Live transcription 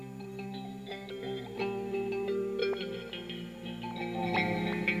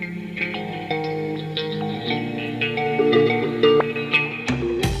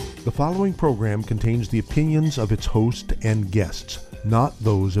following program contains the opinions of its host and guests, not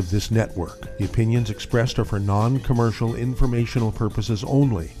those of this network. The opinions expressed are for non-commercial informational purposes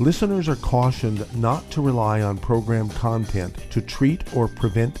only. Listeners are cautioned not to rely on program content to treat or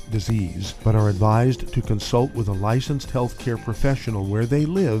prevent disease, but are advised to consult with a licensed healthcare professional where they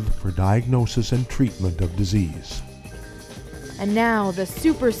live for diagnosis and treatment of disease. And now, the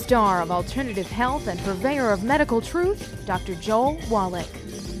superstar of alternative health and purveyor of medical truth, Dr. Joel Wallach.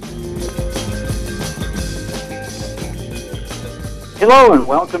 Hello and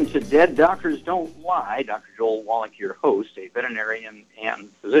welcome to Dead Doctors Don't Lie. Dr. Joel Wallach, your host, a veterinarian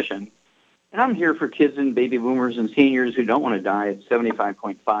and physician. And I'm here for kids and baby boomers and seniors who don't want to die at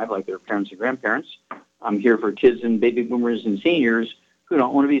 75.5 like their parents and grandparents. I'm here for kids and baby boomers and seniors who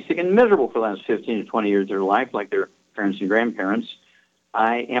don't want to be sick and miserable for the last 15 to 20 years of their life like their parents and grandparents.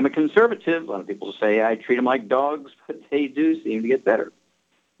 I am a conservative. A lot of people say I treat them like dogs, but they do seem to get better.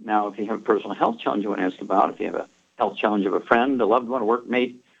 Now, if you have a personal health challenge you want to ask about, if you have a health challenge of a friend, a loved one, a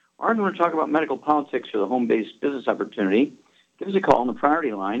workmate, or you want to talk about medical politics or the home-based business opportunity, give us a call on the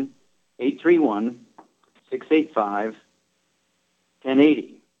priority line, 831-685-1080.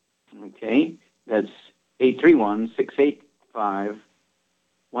 Okay? That's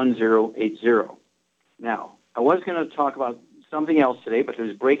 831-685-1080. Now, I was going to talk about something else today, but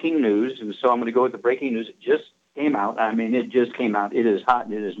there's breaking news, and so I'm going to go with the breaking news. It just came out. I mean, it just came out. It is hot,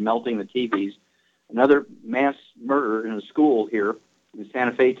 and it is melting the TVs. Another mass murder in a school here in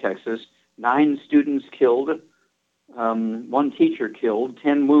Santa Fe, Texas. 9 students killed, 1 teacher killed,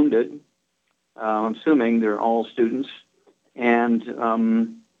 10 wounded. I'm assuming they're all students. And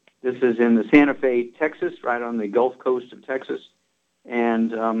this is in the Santa Fe, Texas, right on the Gulf Coast of Texas.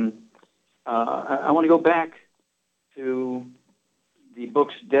 And I want to go back to the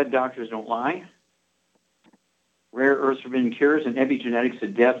books Dead Doctors Don't Lie, Rare Earths Forbidden Cures, and Epigenetics, the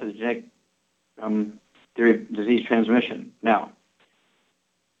Death of the Genetic Theory of Disease Transmission. Now,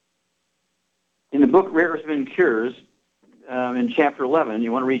 in the book Rare Earths Forbidden Cures, in Chapter 11,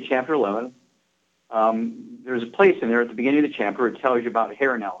 you want to read Chapter 11, there's a place in there at the beginning of the chapter it tells you about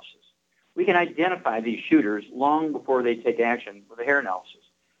hair analysis. We can identify these shooters long before they take action with a hair analysis.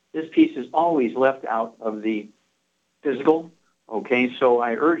 This piece is always left out of the physical. Okay, so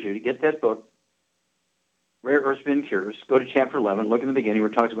I urge you to get that book, Rare Earths Forbidden Cures. Go to Chapter 11, look in the beginning where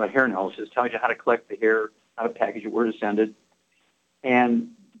it talks about hair analysis, tells you how to collect the hair, how to package it, where to send it. And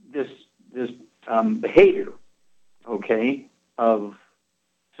this behavior, okay, of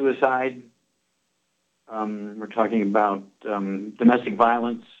suicide, we're talking about domestic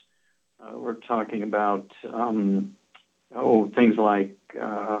violence, we're talking about things like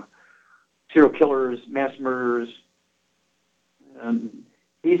serial killers, mass murderers.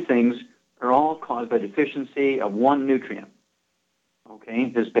 These things are all caused by deficiency of one nutrient. Okay,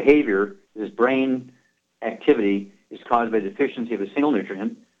 this behavior, this brain activity is caused by deficiency of a single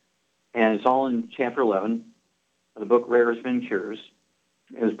nutrient, and it's all in Chapter 11 of the book Rare Earths Forbidden Cures.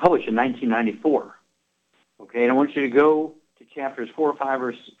 It was published in 1994. Okay, and I want you to go to chapters 4,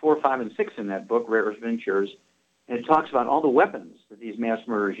 5, and 6 in that book, Rare Earths Forbidden Cures, and it talks about all the weapons that these mass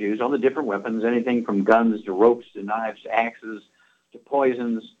murderers use, all the different weapons, anything from guns to ropes to knives to axes to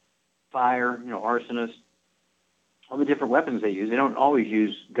poisons, fire, arsonists, all the different weapons they use. They don't always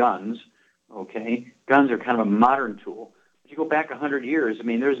use guns, okay? Guns are kind of a modern tool. If you go back 100 years, I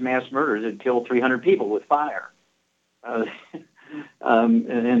mean, there's mass murders that kill 300 people with fire, and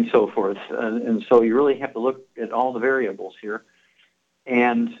so forth. And so you really have to look at all the variables here.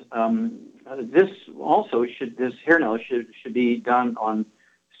 And this hair analysis should be done on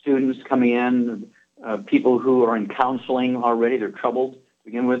students coming in, people who are in counseling already. They're troubled to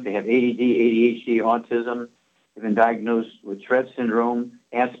begin with. They have ADD, ADHD, autism. They've been diagnosed with Tourette syndrome,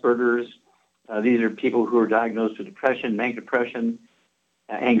 Asperger's. These are people who are diagnosed with depression, manic depression,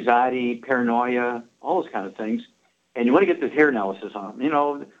 anxiety, paranoia, all those kind of things. And you want to get this hair analysis on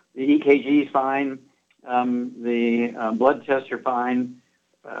them. The EKG is fine. The blood tests are fine.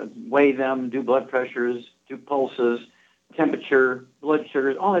 Weigh them, do blood pressures, do pulses, temperature, blood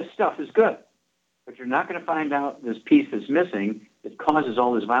sugars. All that stuff is good. But you're not going to find out this piece that's missing that causes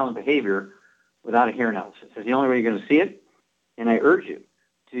all this violent behavior without a hair analysis. It's the only way you're going to see it. And I urge you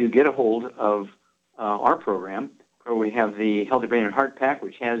to get a hold of our program, where we have the Healthy Brain and Heart Pack,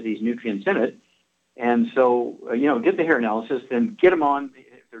 which has these nutrients in it. And so, get the hair analysis, then get them on.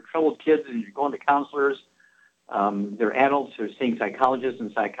 If they're troubled kids and you're going to counselors, they're adults, they're seeing psychologists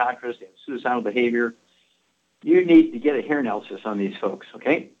and psychiatrists, they have suicidal behavior. You need to get a hair analysis on these folks,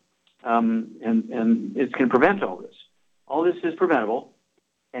 okay? And it's going to prevent all this. All this is preventable,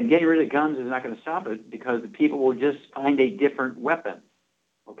 and getting rid of guns is not going to stop it because the people will just find a different weapon,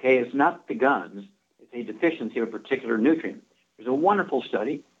 Okay, it's not the guns. It's a deficiency of a particular nutrient. There's a wonderful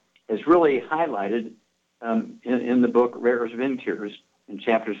study that's really highlighted in the book Rare Earths of Incures in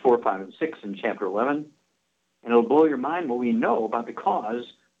chapters 4, 5, and 6 in chapter 11. And it'll blow your mind what we know about the cause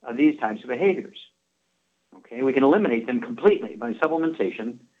of these types of behaviors. Okay, we can eliminate them completely by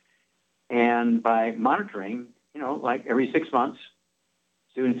supplementation and by monitoring, like every 6 months,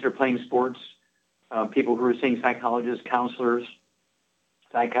 students that are playing sports, people who are seeing psychologists, counselors,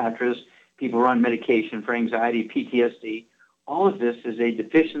 psychiatrists, people who are on medication for anxiety, PTSD. All of this is a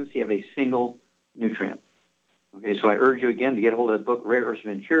deficiency of a single nutrient. Okay, so I urge you again to get a hold of the book Rare Earths of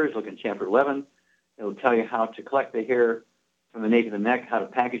Incures. Look in chapter 11. It'll tell you how to collect the hair from the nape of the neck, how to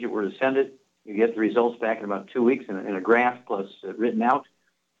package it, where to send it. You get the results back in about 2 weeks in a graph plus written out.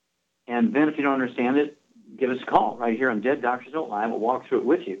 And then if you don't understand it, give us a call right here on Dead Doctors Don't Lie. We'll walk through it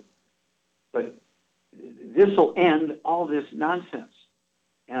with you. But this will end all this nonsense.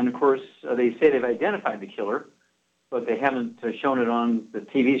 And, of course, they say they've identified the killer, but they haven't shown it on the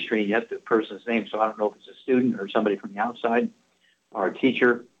TV screen yet, the person's name. So I don't know if it's a student or somebody from the outside or a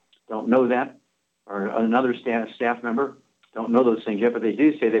teacher. Don't know that. Or another staff member. Don't know those things yet, but they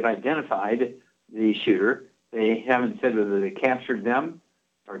do say they've identified the shooter. They haven't said whether they captured them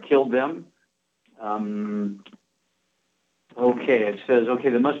or killed them. It says,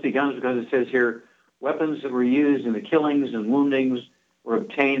 there must be guns because it says here, weapons that were used in the killings and woundings were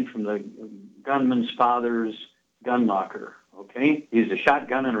obtained from the gunman's father's gun locker. Okay, he used a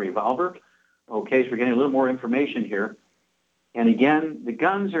shotgun and a revolver. Okay, so we're getting a little more information here. And again, the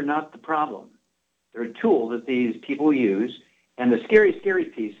guns are not the problem. They're a tool that these people use. And the scary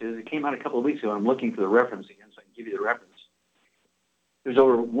piece is, it came out a couple of weeks ago, I'm looking for the reference again, so I can give you the reference. There's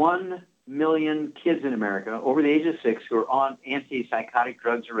over 1 million kids in America over the age of 6 who are on antipsychotic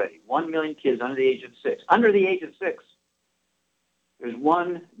drugs already. 1 million kids under the age of 6. Under the age of 6. There's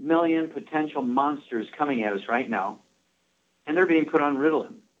 1 million potential monsters coming at us right now, and they're being put on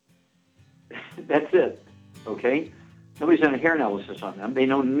Ritalin. That's it, okay? Nobody's done a hair analysis on them. They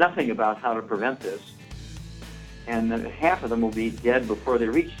know nothing about how to prevent this. And half of them will be dead before they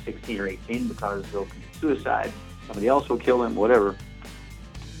reach 16 or 18 because they'll commit suicide. Somebody else will kill them, whatever.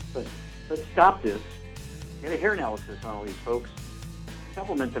 But let's stop this. Get a hair analysis on all these folks.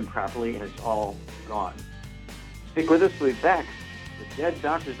 Supplement them properly, and it's all gone. Stick with us. We'll be back. The Dead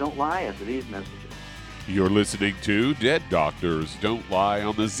Doctors Don't Lie after these messages. You're listening to Dead Doctors Don't Lie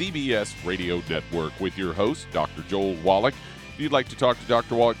on the ZBS Radio Network with your host, Dr. Joel Wallach. If you'd like to talk to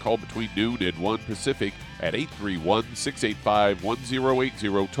Dr. Wallach, call between noon and 1 Pacific at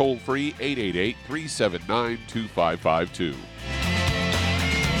 831-685-1080, toll free 888-379-2552.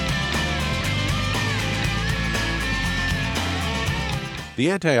 The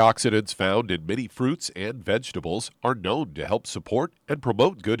antioxidants found in many fruits and vegetables are known to help support and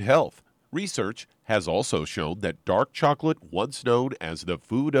promote good health. Research has also shown that dark chocolate, once known as the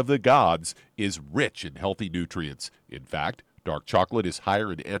food of the gods, is rich in healthy nutrients. In fact, dark chocolate is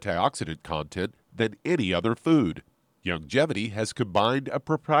higher in antioxidant content than any other food. Youngevity has combined a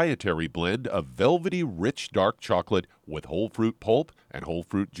proprietary blend of velvety rich dark chocolate with whole fruit pulp and whole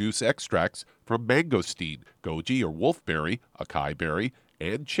fruit juice extracts from mangosteen, goji or wolfberry, acai berry,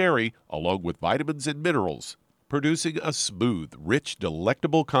 and cherry, along with vitamins and minerals, producing a smooth, rich,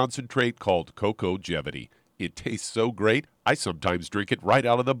 delectable concentrate called Cocogevity. It tastes so great, I sometimes drink it right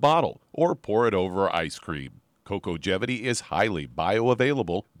out of the bottle or pour it over ice cream. Cocogevity is highly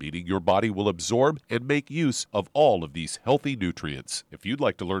bioavailable, meaning your body will absorb and make use of all of these healthy nutrients. If you'd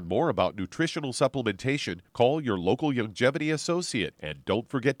like to learn more about nutritional supplementation, call your local Youngevity associate, and don't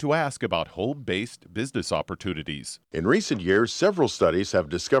forget to ask about home-based business opportunities. In recent years, several studies have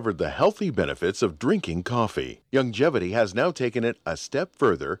discovered the healthy benefits of drinking coffee. Youngevity has now taken it a step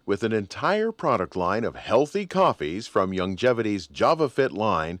further with an entire product line of healthy coffees from Youngevity's JavaFit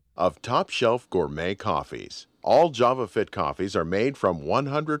line of top-shelf gourmet coffees. All JavaFit coffees are made from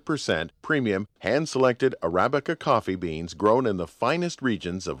 100% premium, hand-selected Arabica coffee beans grown in the finest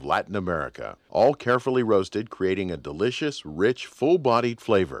regions of Latin America, all carefully roasted, creating a delicious, rich, full-bodied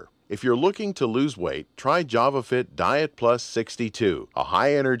flavor. If you're looking to lose weight, try JavaFit Diet Plus 62, a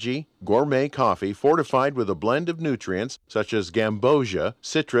high-energy, gourmet coffee fortified with a blend of nutrients such as gambosia,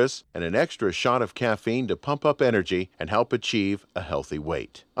 citrus, and an extra shot of caffeine to pump up energy and help achieve a healthy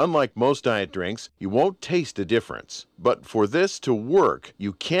weight. Unlike most diet drinks, you won't taste a difference. But for this to work,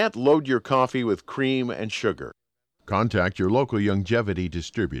 you can't load your coffee with cream and sugar. Contact your local Youngevity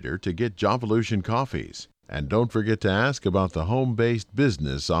distributor to get Jovolution coffees. And don't forget to ask about the home-based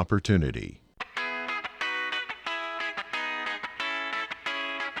business opportunity.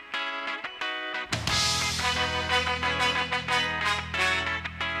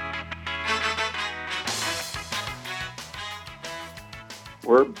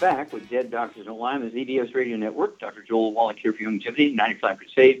 We're back with Dead Doctors Don't Lie on the ZBS Radio Network. Dr. Joel Wallach here for Youngevity, 95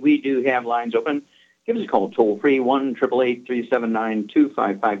 Crusade. We do have lines open. Give us a call, toll-free,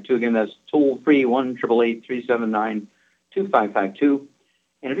 1-888-379-2552. Again, that's toll-free, 1-888-379-2552.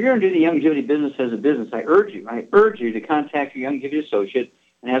 And if you're going to do the Youngevity business as a business, I urge you to contact your Youngevity associate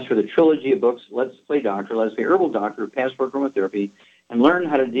and ask for the trilogy of books, Let's Play Doctor, Let's Play Herbal Doctor, Passport Aromatherapy, and learn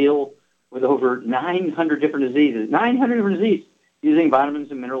how to deal with over 900 different diseases. 900 different diseases, using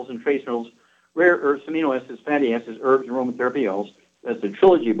vitamins and minerals and trace minerals, rare earths, amino acids, fatty acids, herbs, and aromatherapy oils. That's the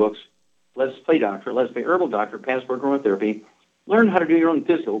trilogy of books, Let's Play Doctor, Let's Play Herbal Doctor, Passport Aromatherapy. Learn how to do your own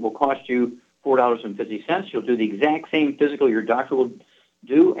physical. It will cost you $4.50. You'll do the exact same physical your doctor will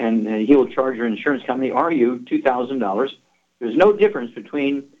do, and he will charge your insurance company or you $2,000. There's no difference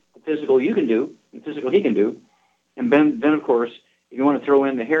between the physical you can do and the physical he can do. And then of course, if you want to throw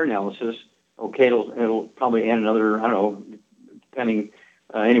in the hair analysis, okay, it'll probably add another, I don't know, depending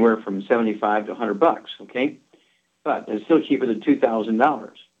anywhere from $75 to $100, okay? But it's still cheaper than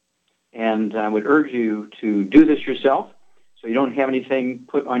 $2,000. And I would urge you to do this yourself so you don't have anything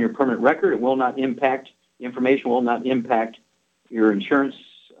put on your permanent record. It will not impact, the information will not impact your insurance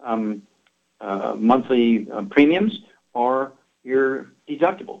monthly premiums or your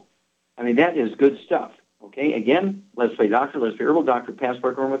deductible. I mean, that is good stuff, okay? Again, Let's Play Doctor, Let's Play Herbal Doctor,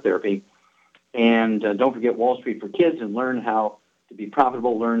 Passport Aromatherapy. And don't forget Wall Street for Kids and learn how to be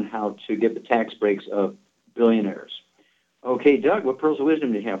profitable, learn how to get the tax breaks of billionaires. Okay, Doug, what pearls of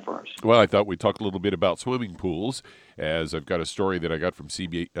wisdom do you have for us? Well, I thought we'd talk a little bit about swimming pools, as I've got a story that I got from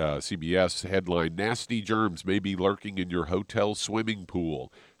CBS, headline, Nasty Germs May Be Lurking in Your Hotel Swimming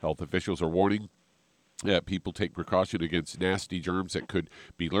Pool. Health officials are warning that people take precaution against nasty germs that could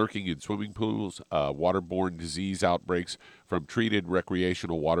be lurking in swimming pools. Waterborne disease outbreaks from treated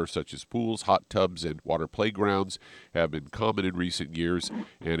recreational water such as pools, hot tubs, and water playgrounds have been common in recent years,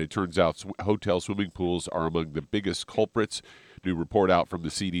 and it turns out hotel swimming pools are among the biggest culprits. New report out from the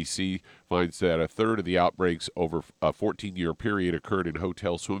CDC finds that a third of the outbreaks over a 14-year period occurred in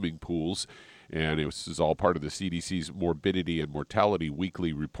hotel swimming pools. And this is all part of the CDC's Morbidity and Mortality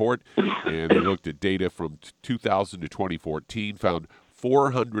Weekly Report. And they looked at data from 2000 to 2014, found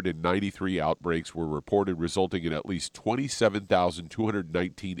 493 outbreaks were reported, resulting in at least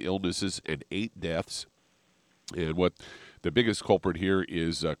 27,219 illnesses and 8 deaths. And what the biggest culprit here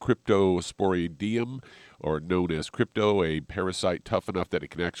is Cryptosporidium, or known as crypto, a parasite tough enough that it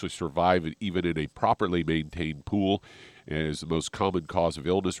can actually survive even in a properly maintained pool, and is the most common cause of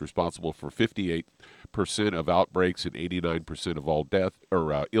illness, responsible for 58% of outbreaks and 89% of all death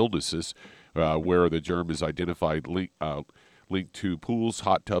or illnesses, where the germ is identified linked to pools,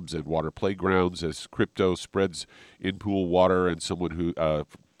 hot tubs, and water playgrounds. As crypto spreads in pool water, and someone who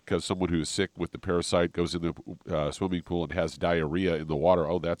is sick with the parasite goes in the swimming pool and has diarrhea in the water.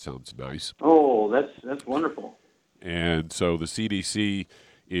 Oh, that sounds nice. Oh, that's wonderful. And so the CDC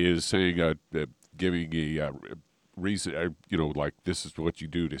is saying, giving a reason, like this is what you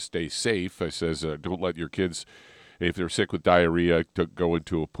do to stay safe. It says don't let your kids, if they're sick with diarrhea, to go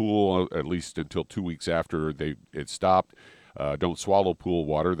into a pool at least until 2 weeks after it stopped. Don't swallow pool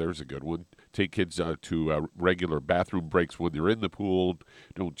water. There's a good one. Take kids to regular bathroom breaks when they're in the pool.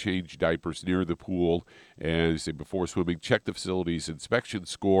 Don't change diapers near the pool. And say before swimming, check the facility's inspection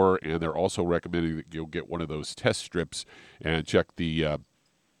score. And they're also recommending that you'll get one of those test strips and check the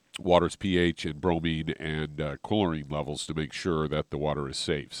water's pH and bromine and chlorine levels to make sure that the water is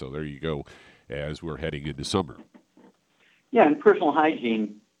safe. So there you go, as we're heading into summer. Yeah, and personal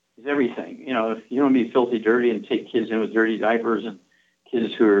hygiene is everything. If you don't want to be filthy dirty and take kids in with dirty diapers and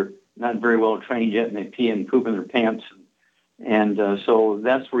kids who are not very well trained yet and they pee and poop in their pants. And so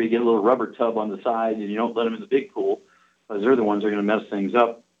that's where you get a little rubber tub on the side and you don't let them in the big pool because they're the ones that are going to mess things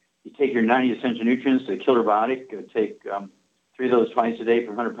up. You take your 90 essential nutrients to kill biotic, take 3 of those twice a day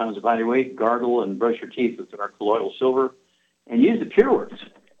for 100 pounds of body weight, gargle and brush your teeth with our colloidal silver, and use the PureWorks.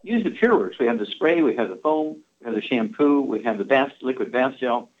 Use the PureWorks. We have the spray, we have the foam, we have the shampoo, we have the liquid bath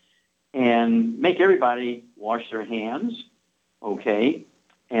gel, and make everybody wash their hands, okay?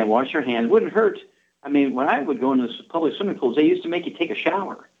 And wash your hands. Wouldn't hurt. I mean, when I would go into public swimming pools, they used to make you take a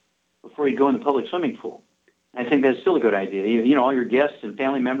shower before you go in the public swimming pool. I think that's still a good idea. All your guests and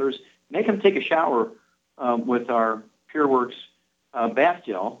family members, make them take a shower with our PureWorks bath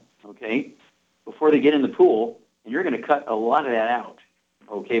gel, okay, before they get in the pool, and you're going to cut a lot of that out,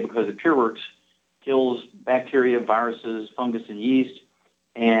 okay, because the PureWorks kills bacteria, viruses, fungus, and yeast,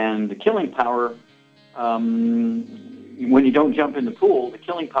 and the killing power, when you don't jump in the pool, the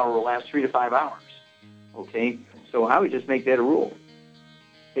killing power will last 3 to 5 hours, okay? So I would just make that a rule.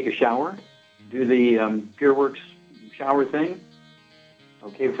 Take a shower, do the PureWorks shower thing,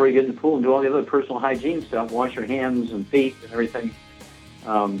 Okay, before you get in the pool and do all the other personal hygiene stuff, wash your hands and feet and everything.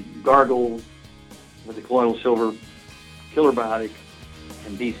 Gargle with the colloidal silver, killer biotic,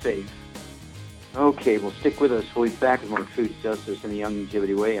 and be safe. Okay, well, stick with us. We'll be back with more Truth, Justice, and the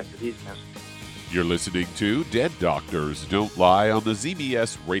Youngevity Way after these messages. You're listening to Dead Doctors Don't Lie on the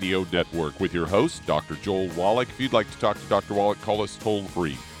ZBS Radio Network with your host, Dr. Joel Wallach. If you'd like to talk to Dr. Wallach, call us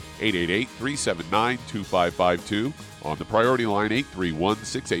toll-free, 888-379-2552. On the priority line,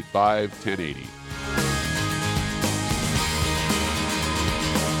 831-685-1080.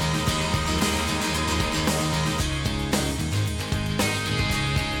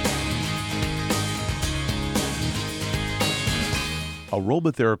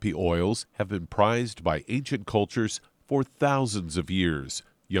 Aromatherapy oils have been prized by ancient cultures for thousands of years.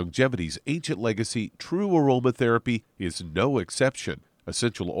 Youngevity's ancient legacy, True Aromatherapy, is no exception.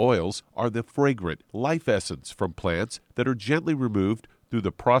 Essential oils are the fragrant life essence from plants that are gently removed through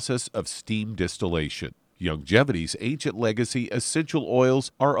the process of steam distillation. Youngevity's ancient legacy essential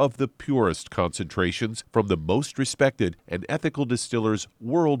oils are of the purest concentrations from the most respected and ethical distillers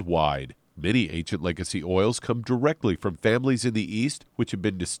worldwide. Many ancient legacy oils come directly from families in the East which have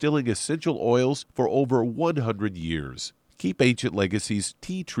been distilling essential oils for over 100 years. Keep Ancient Legacy's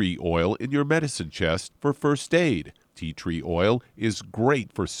tea tree oil in your medicine chest for first aid. Tea tree oil is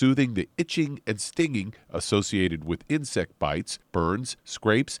great for soothing the itching and stinging associated with insect bites, burns,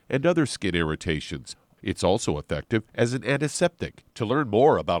 scrapes, and other skin irritations. It's also effective as an antiseptic. To learn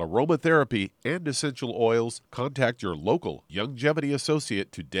more about aromatherapy and essential oils, contact your local Youngevity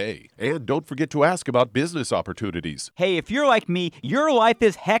associate today. And don't forget to ask about business opportunities. Hey, if you're like me, your life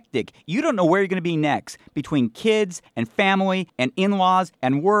is hectic. You don't know where you're going to be next. Between kids and family and in-laws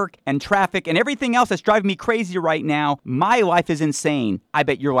and work and traffic and everything else that's driving me crazy right now, my life is insane. I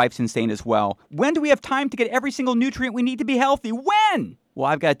bet your life's insane as well. When do we have time to get every single nutrient we need to be healthy? When? Well,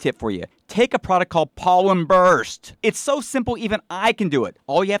 I've got a tip for you. Take a product called Pollen Burst. It's so simple, even I can do it.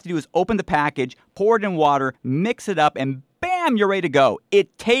 All you have to do is open the package, pour it in water, mix it up, and bam, you're ready to go.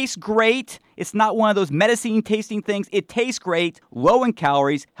 It tastes great. It's not one of those medicine tasting things. It tastes great, low in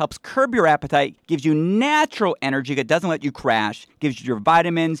calories, helps curb your appetite, gives you natural energy that doesn't let you crash, gives you your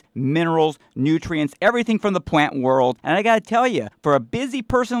vitamins, minerals, nutrients, everything from the plant world. And I got to tell you, for a busy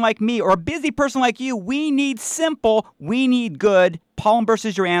person like me or a busy person like you, we need simple, we need good. Pollen Burst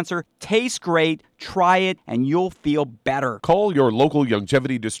is your answer. Tastes great. Try it, and you'll feel better. Call your local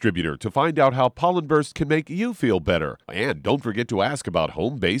Youngevity distributor to find out how Pollen Burst can make you feel better. And don't forget to ask about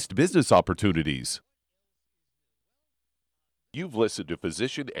home-based business opportunities. You've listened to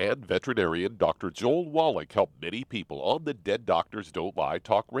physician and veterinarian Dr. Joel Wallach help many people on the Dead Doctors Don't Lie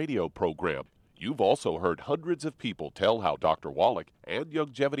talk radio program. You've also heard hundreds of people tell how Dr. Wallach and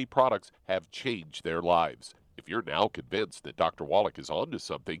Youngevity products have changed their lives. If you're now convinced that Dr. Wallach is onto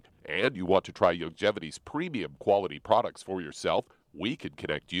something and you want to try Youngevity's premium quality products for yourself, we can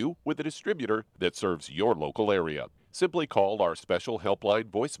connect you with a distributor that serves your local area. Simply call our special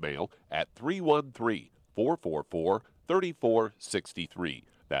helpline voicemail at 313-444-3463.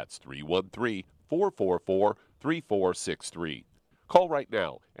 That's 313-444-3463. Call right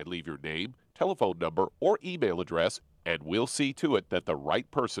now and leave your name, telephone number, or email address, and we'll see to it that the right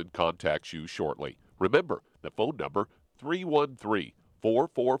person contacts you shortly. Remember, the phone number,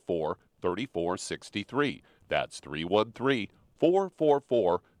 313-444-3463. That's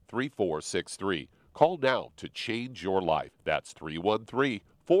 313-444-3463. Call now to change your life. That's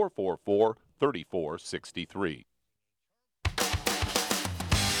 313-444-3463.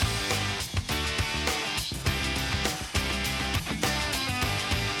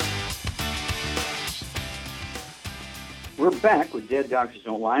 We're back with Dead Doctors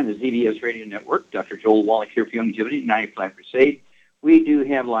Don't Lie on the ZBS Radio Network. Dr. Joel Wallach here for Youngevity, 90 Flat Crusade. We do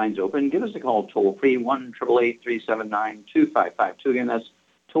have lines open. Give us a call toll-free, 1-888-379-2552. Again, that's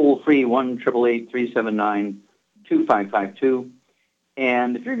toll-free, 1-888-379-2552.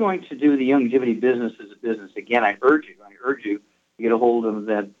 And if you're going to do the Youngevity business as a business, again, I urge you to get a hold of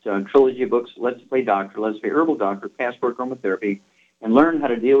that trilogy of books, Let's Play Doctor, Let's Play Herbal Doctor, Passport Aromatherapy, and learn how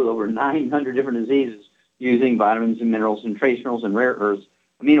to deal with over 900 different diseases using vitamins and minerals and trace minerals and rare earths,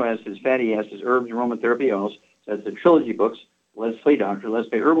 amino acids, fatty acids, herbs, aromatherapy oils. So that's the trilogy books, Let's Play Doctor, Let's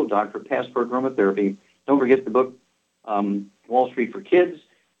Play Herbal Doctor, Passport Aromatherapy. Don't forget the book, Wall Street for Kids,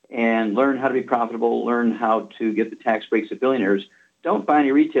 and learn how to be profitable, learn how to get the tax breaks of billionaires. Don't buy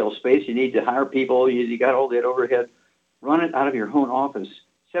any retail space. You need to hire people. You got all that overhead. Run it out of your own office.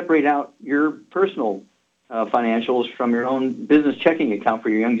 Separate out your personal financials from your own business checking account for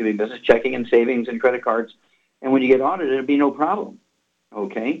your Youngevity business, checking and savings and credit cards. And when you get audited, it'll be no problem,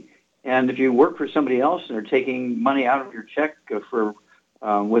 okay? And if you work for somebody else and they're taking money out of your check for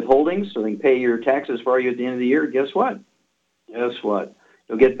withholdings so they can pay your taxes for you at the end of the year. Guess what?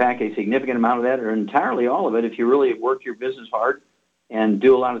 You'll get back a significant amount of that, or entirely all of it, if you really work your business hard and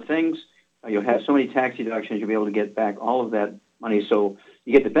do a lot of things. You'll have so many tax deductions, you'll be able to get back all of that money. So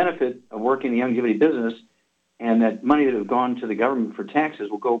you get the benefit of working the longevity business, and that money that have gone to the government for taxes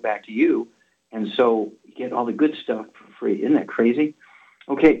will go back to you. And so you get all the good stuff for free. Isn't that crazy?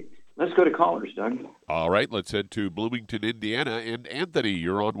 Okay, let's go to callers, Doug. All right, let's head to Bloomington, Indiana. And Anthony,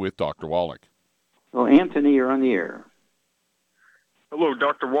 you're on with Dr. Wallach. Well, Anthony, you're on the air. Hello,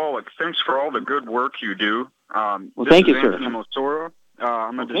 Dr. Wallach. Thanks for all the good work you do. Well, thank you, sir. Anthony Mosora.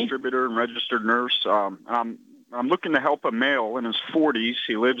 I'm a distributor and registered nurse. I'm looking to help a male in his 40s.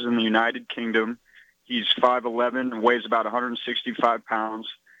 He lives in the United Kingdom. He's 5'11", and weighs about 165 pounds,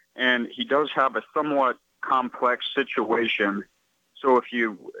 and he does have a somewhat complex situation. So if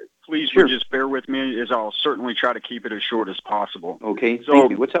you please would just bear with me, as I'll certainly try to keep it as short as possible. Okay, so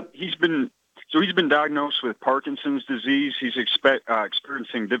thank you. What's up? He's been diagnosed with Parkinson's disease. He's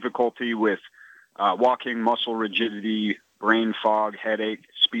experiencing difficulty with walking, muscle rigidity, brain fog, headache,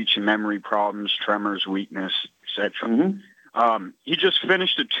 speech and memory problems, tremors, weakness, etc. He just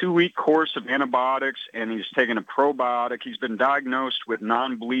finished a 2-week course of antibiotics, and he's taken a probiotic. He's been diagnosed with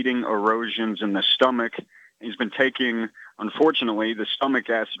non-bleeding erosions in the stomach. He's been taking, unfortunately, the stomach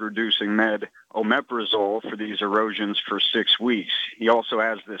acid-reducing med omeprazole for these erosions for 6 weeks. He also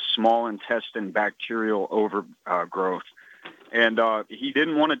has this small intestine bacterial overgrowth. And he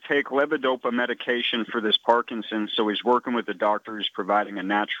didn't want to take levodopa medication for this Parkinson's, so he's working with the doctor who's providing a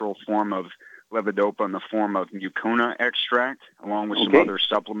natural form of levodopa in the form of mucuna extract, along with some other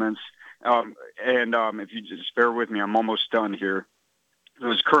supplements. If you just bear with me, I'm almost done here.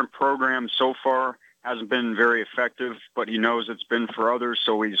 His current program so far hasn't been very effective, but he knows it's been for others,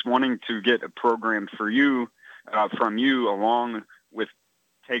 so he's wanting to get a program for you, from you, along with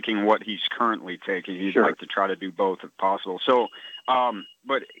taking what he's currently taking. He'd like to try to do both if possible. So,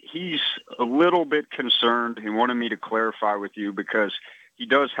 but he's a little bit concerned. He wanted me to clarify with you because he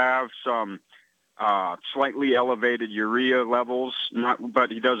does have some slightly elevated urea levels,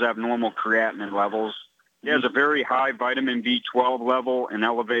 but he does have normal creatinine levels. He has a very high vitamin B12 level and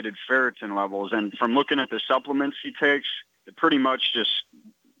elevated ferritin levels. And from looking at the supplements he takes, they're pretty much just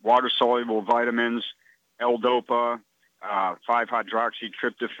water-soluble vitamins, L-Dopa,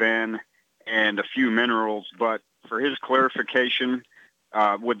 5-hydroxytryptophan, and a few minerals. But for his clarification,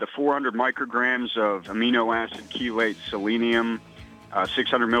 with the 400 micrograms of amino acid chelate selenium,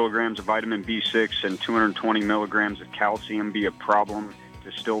 600 milligrams of vitamin B6, and 220 milligrams of calcium be a problem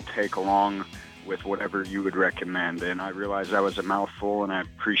to still take along with whatever you would recommend? And I realize that was a mouthful, and I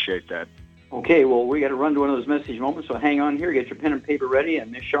appreciate that. Okay, well, we got to run to one of those message moments, so hang on here, get your pen and paper ready,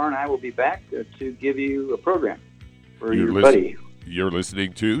 and Ms. Shar and I will be back to give you a program for your buddy. You're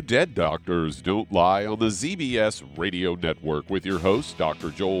listening to Dead Doctors Don't Lie on the ZBS Radio Network with your host, Dr.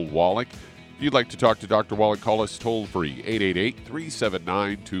 Joel Wallach. If you'd like to talk to Dr. Wallach, call us toll-free,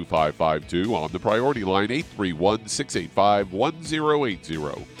 888-379-2552 on the priority line,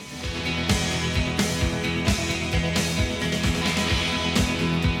 831-685-1080.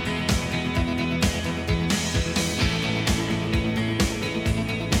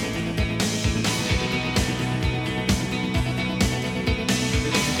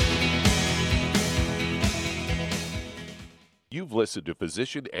 You've listened to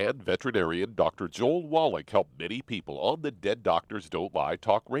physician and veterinarian Dr. Joel Wallach help many people on the Dead Doctors Don't Lie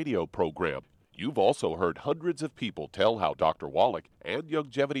talk radio program. You've also heard hundreds of people tell how Dr. Wallach and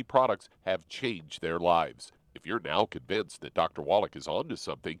Youngevity products have changed their lives. If you're now convinced that Dr. Wallach is onto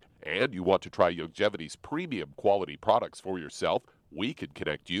something and you want to try Youngevity's premium quality products for yourself, we can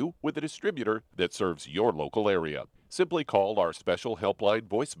connect you with a distributor that serves your local area. Simply call our special helpline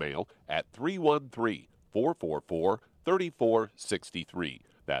voicemail at 313-444-3463.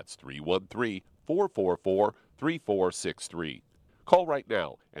 That's 313-444-3463. Call right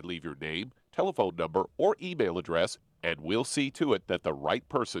now and leave your name, telephone number, or email address, and we'll see to it that the right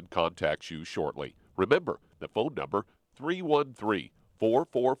person contacts you shortly. Remember, the phone number,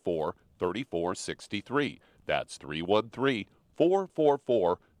 313-444-3463. That's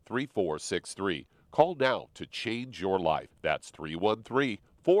 313-444-3463. Call now to change your life. That's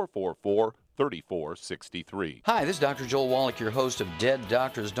 313-444-3463. Hi, this is Dr. Joel Wallach, your host of Dead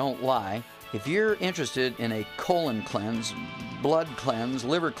Doctors Don't Lie. If you're interested in a colon cleanse, blood cleanse,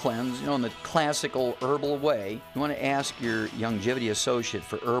 liver cleanse, in the classical herbal way, you want to ask your Youngevity associate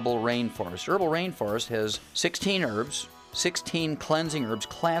for Herbal Rainforest. Herbal Rainforest has 16 herbs, 16 cleansing herbs,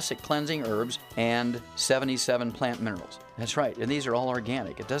 classic cleansing herbs, and 77 plant minerals. That's right, and these are all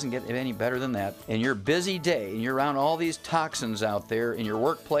organic. It doesn't get any better than that. In your busy day, and you're around all these toxins out there in your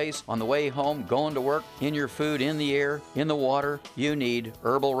workplace, on the way home, going to work, in your food, in the air, in the water, you need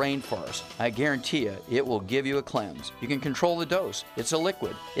Herbal Rainforest. I guarantee you, it will give you a cleanse. You can control the dose. It's a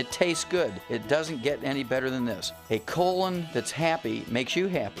liquid. It tastes good. It doesn't get any better than this. A colon that's happy makes you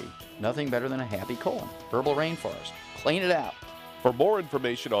happy. Nothing better than a happy colon. Herbal Rainforest. Clean it out. For more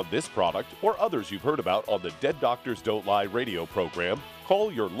information on this product or others you've heard about on the Dead Doctors Don't Lie radio program,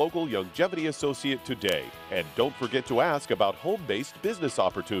 call your local Youngevity associate today. And don't forget to ask about home-based business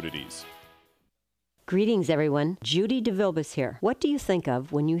opportunities. Greetings, everyone. Judy DeVilbus here. What do you think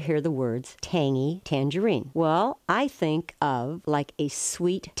of when you hear the words tangy tangerine? Well, I think of like a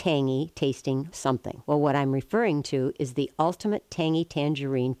sweet, tangy tasting something. Well, what I'm referring to is the Ultimate Tangy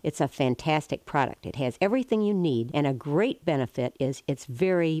Tangerine. It's a fantastic product. It has everything you need, and a great benefit is it's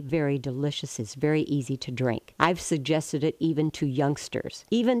very, very delicious. It's very easy to drink. I've suggested it even to youngsters.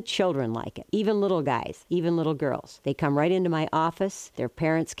 Even children like it. Even little guys. Even little girls. They come right into my office. Their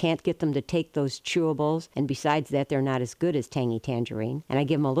parents can't get them to take those chewable, and besides that, they're not as good as Tangy Tangerine. And I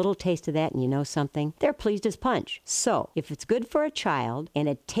give them a little taste of that, and you know something? They're pleased as punch. So, if it's good for a child and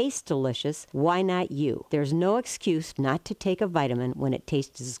it tastes delicious, why not you? There's no excuse not to take a vitamin when it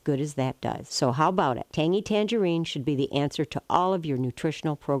tastes as good as that does. So how about it? Tangy Tangerine should be the answer to all of your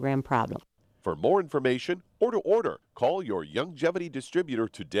nutritional program problems. For more information or to order, call your Youngevity distributor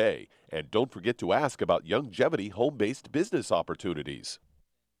today. And don't forget to ask about Youngevity home-based business opportunities.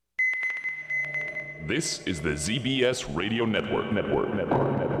 This is the ZBS Radio Network.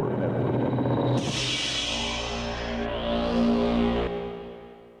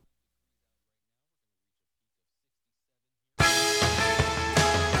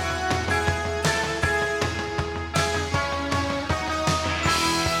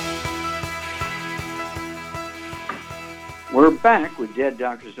 We're back with Dead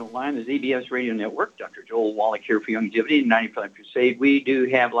Doctors Don't Lie on the ZBS Radio Network. Dr. Joel Wallach here for Youngevity, 95 Crusade. We do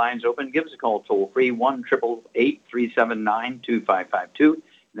have lines open. Give us a call toll-free, 1-888-379-2552. And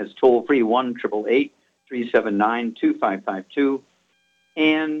that's toll-free, 1-888-379-2552.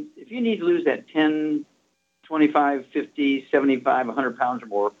 And if you need to lose that 10, 25, 50, 75, 100 pounds or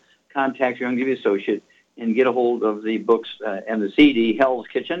more, contact your Youngevity associate and get a hold of the books and the CD, Hell's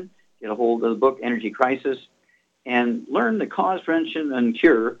Kitchen. Get a hold of the book, Energy Crisis, and learn the cause, prevention, and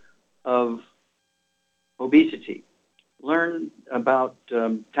cure of obesity. Learn about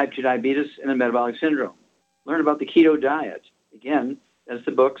type 2 diabetes and the metabolic syndrome. Learn about the keto diet. Again, that's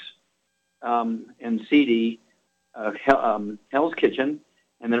the books and CD, Hell's Kitchen,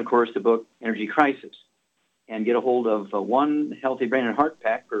 and then, of course, the book, Energy Crisis. And get a hold of one Healthy Brain and Heart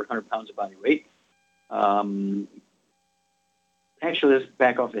Pack per 100 pounds of body weight. Actually, let's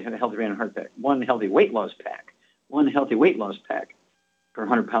back off the Healthy Brain and Heart Pack. One Healthy Weight Loss Pack. One Healthy Weight Loss Pack per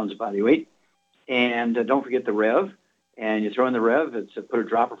 100 pounds of body weight. And don't forget the Rev. And you throw in the Rev. It's put a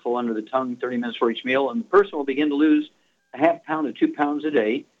dropper full under the tongue 30 minutes for each meal. And the person will begin to lose a half pound to 2 pounds a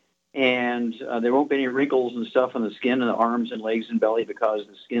day. And there won't be any wrinkles and stuff on the skin and the arms and legs and belly because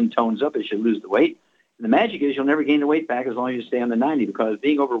the skin tones up as you lose the weight. And the magic is you'll never gain the weight back as long as you stay on the 90, because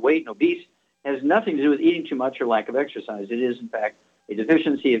being overweight and obese has nothing to do with eating too much or lack of exercise. It is, in fact, a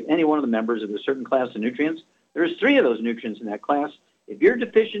deficiency of any one of the members of a certain class of nutrients. There's 3 of those nutrients in that class. If you're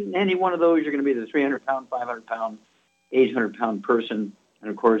deficient in any one of those, you're going to be the 300-pound, 500-pound, 800-pound person. And,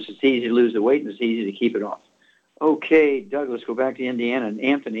 of course, it's easy to lose the weight, and it's easy to keep it off. Okay, Doug, let's go back to Indiana. And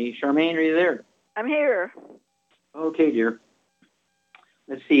Anthony, Charmaine, are you there? I'm here. Okay, dear.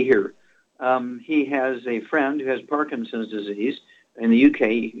 Let's see here. He has a friend who has Parkinson's disease in the UK,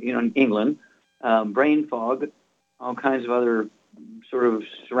 in England, brain fog, all kinds of other sort of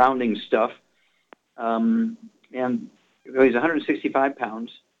surrounding stuff. And he's 165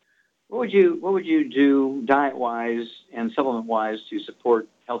 pounds. What would you do diet-wise and supplement-wise to support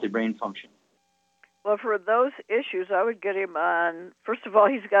healthy brain function? Well, for those issues, I would get him on, first of all,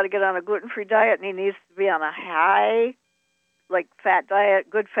 he's got to get on a gluten-free diet, and he needs to be on a high, fat diet,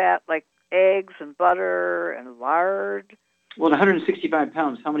 good fat, like eggs and butter and lard. Well, at 165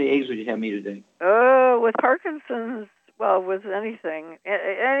 pounds, how many eggs would you have me today? With Parkinson's, with anything,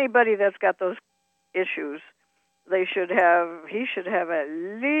 anybody that's got those issues, he should have at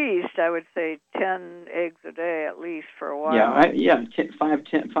least, I would say, 10 eggs a day at least for a while. 5,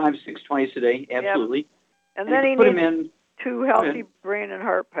 6 twice a day, absolutely. Yep. And then he needs 2 healthy brain and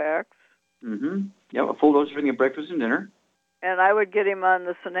heart packs. Mm-hmm. Yeah, a full dose of everything at breakfast and dinner. And I would get him on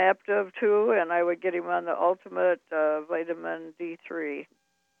the Synaptive too, and I would get him on the Ultimate Vitamin D3.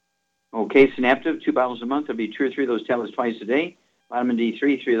 Okay, Synaptive, 2 bottles a month. There'll be 2 or 3 of those tablets twice a day. Vitamin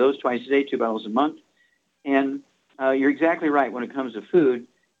D3, 3 of those twice a day, 2 bottles a month. And you're exactly right. When it comes to food,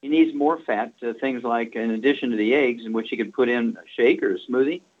 he needs more fat, things like, in addition to the eggs, in which he can put in a shake or a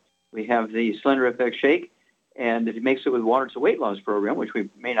smoothie. We have the Slender FX shake. And if he makes it with water, it's a weight loss program, which we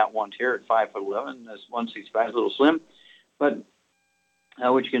may not want here at 5'11". That's 165, is a little slim. But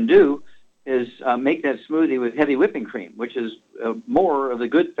what you can do is make that smoothie with heavy whipping cream, which is more of the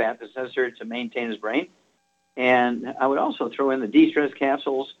good fat that's necessary to maintain his brain. And I would also throw in the de-stress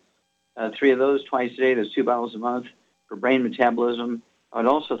capsules, 3 of those twice a day. That's 2 bottles a month for brain metabolism. I would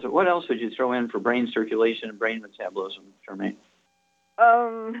also what else would you throw in for brain circulation and brain metabolism, Charmaine?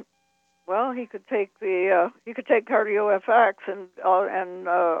 Well, he could take Cardio FX and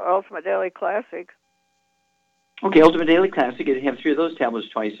Ultimate Daily Classic. Okay, Ultimate Daily Classic. You have 3 of those tablets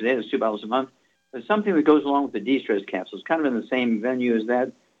twice a day. That's 2 bottles a month. There's something that goes along with the de-stress capsules, kind of in the same venue as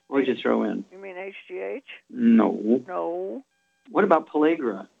that. What would you throw in? You mean HGH? No. No. What about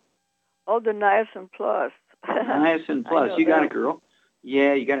Pellagra? Oh, the Niacin Plus. Niacin Plus. You got it, girl.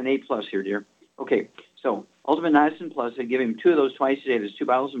 Yeah, you got an A+ here, dear. Okay, so Ultimate Niacin Plus, they give him 2 of those twice a day. There's 2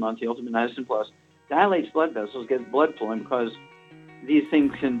 bottles a month. The Ultimate Niacin Plus dilates blood vessels, gets blood flowing, because these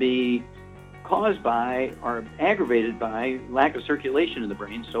things can be caused by or aggravated by lack of circulation in the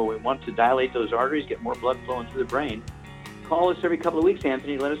brain. So we want to dilate those arteries, get more blood flowing through the brain. Call us every couple of weeks,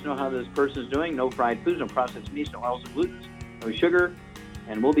 Anthony. Let us know how this person's doing. No fried foods, no processed meats, no oils and gluten, no sugar.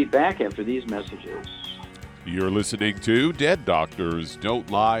 And we'll be back after these messages. You're listening to Dead Doctors Don't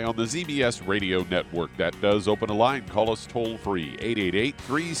Lie on the ZBS Radio Network. That does open a line. Call us toll-free,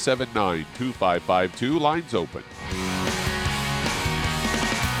 888-379-2552. Lines open.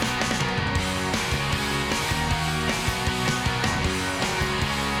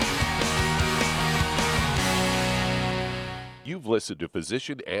 You've listened to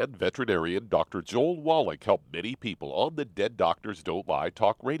physician and veterinarian Dr. Joel Wallach help many people on the Dead Doctors Don't Lie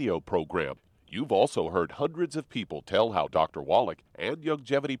talk radio program. You've also heard hundreds of people tell how Dr. Wallach and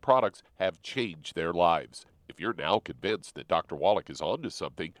Youngevity products have changed their lives. If you're now convinced that Dr. Wallach is onto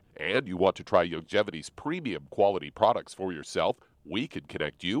something and you want to try Youngevity's premium quality products for yourself, we can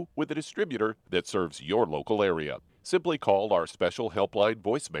connect you with a distributor that serves your local area. Simply call our special helpline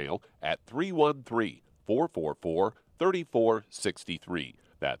voicemail at 313-444-3463.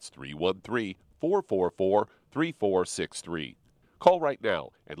 That's 313-444-3463. Call right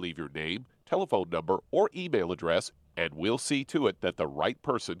now and leave your name, telephone number, or email address, and we'll see to it that the right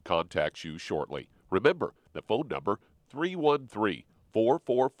person contacts you shortly. Remember, the phone number,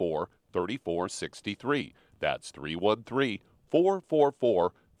 313-444-3463. That's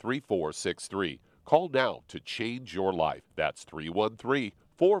 313-444-3463. Call now to change your life. That's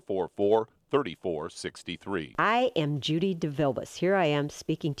 313-444-3463. 3463. I am Judy DeVilbus. Here I am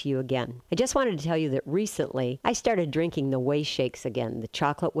speaking to you again. I just wanted to tell you that recently I started drinking the Whey Shakes again, the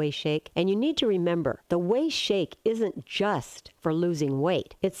chocolate Whey Shake. And you need to remember, the Whey Shake isn't just for losing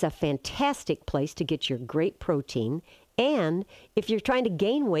weight. It's a fantastic place to get your great protein. And if you're trying to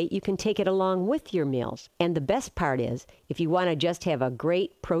gain weight, you can take it along with your meals. And the best part is, if you want to just have a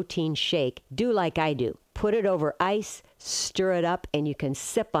great protein shake, do like I do. Put it over ice, stir it up, and you can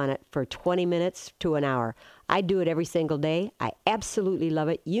sip on it for 20 minutes to an hour. I do it every single day. I absolutely love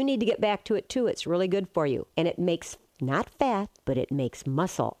it. You need to get back to it too. It's really good for you. And it makes not fat, but it makes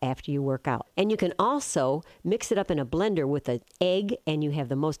muscle after you work out. And you can also mix it up in a blender with an egg, and you have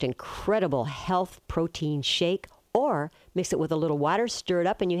the most incredible health protein shake. Or mix it with a little water, stir it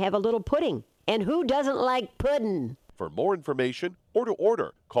up, and you have a little pudding. And who doesn't like pudding? For more information or to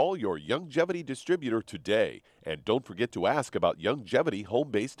order, call your Youngevity distributor today. And don't forget to ask about Youngevity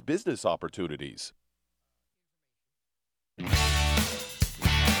home-based business opportunities.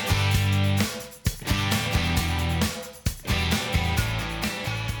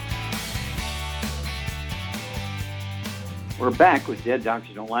 We're back with Dead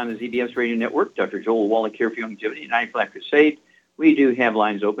Doctors Don't Lie on the ZBS Radio Network. Dr. Joel Wallach here for Youngevity, 9 Black Crusade. We do have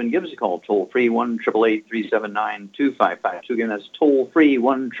lines open. Give us a call, toll-free, 1-888-379-2552. Again, that's toll-free,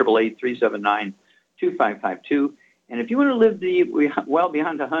 1-888-379-2552. And if you want to live well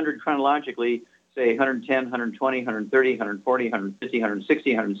beyond 100 chronologically, say 110, 120, 130, 140, 150,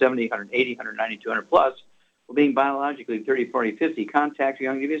 160, 170, 180, 190, 200 plus, well, being biologically 30, 40, 50, contact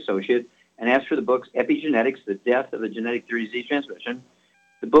your Youngevity associate and ask for the books Epigenetics, The Death of the Genetic Theory of Disease Transmission,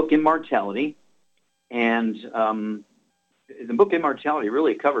 the book Immortality, and the book Immortality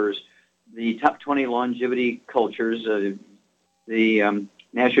really covers the top 20 longevity cultures, the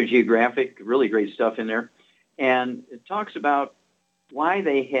National Geographic, really great stuff in there. And it talks about why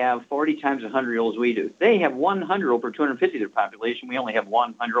they have 40 times 100-year-olds we do. They have 100-year-old per 250 of their population. We only have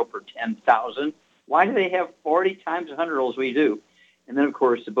 100-year-old per 10,000. Why do they have 40 times 100-year-olds we do? And then, of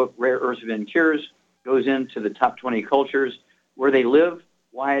course, the book Rare Earths Within Cures goes into the top 20 cultures, where they live,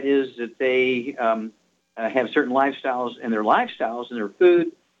 why it is that they have certain lifestyles, and their lifestyles and their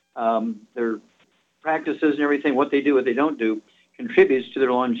food, their practices and everything, what they do, what they don't do, contributes to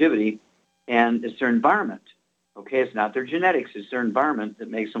their longevity, and it's their environment. Okay, it's not their genetics, it's their environment that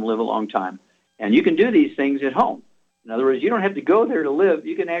makes them live a long time. And you can do these things at home. In other words, you don't have to go there to live.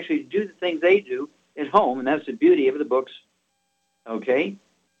 You can actually do the things they do at home, and that's the beauty of the books. Okay,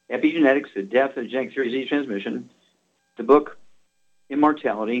 Epigenetics, The Death of Genetic Theory of Disease Transmission, the book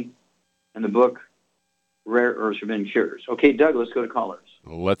Immortality, and the book Rare Earths Within Cures. Okay, Doug, let's go to callers.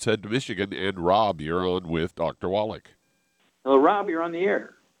 Let's head to Michigan. And Rob, you're on with Dr. Wallach. Hello, Rob, you're on the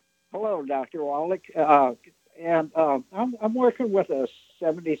air. Hello, Dr. Wallach. I'm working with a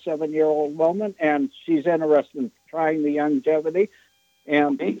 77-year-old woman, and she's interested in trying the longevity.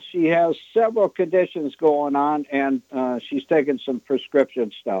 And she has several conditions going on, and she's taking some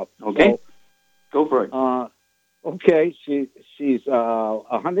prescription stuff. Okay, go for it. Okay, she's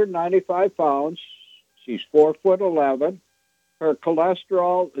 195 pounds. She's 4'11". Her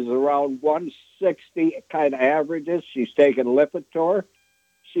cholesterol is around 160, kind of averages. She's taking Lipitor.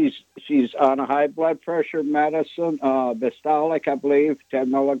 She's on a high blood pressure medicine, Bistolic, I believe, 10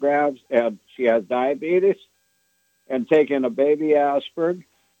 milligrams, and she has diabetes, and taking a baby aspirin.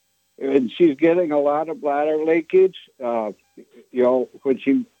 And she's getting a lot of bladder leakage, when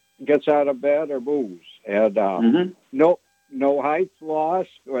she gets out of bed or moves. And no height loss,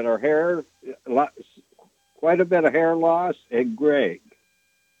 but her hair, quite a bit of hair loss, and gray.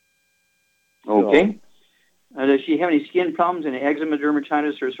 Okay. Does she have any skin problems, any eczema,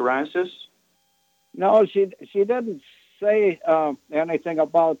 dermatitis, or psoriasis? No, she didn't say anything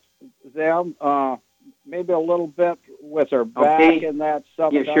about them. Maybe a little bit with her back and that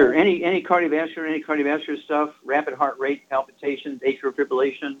stuff. Yeah, sure. Any cardiovascular stuff? Rapid heart rate, palpitations, atrial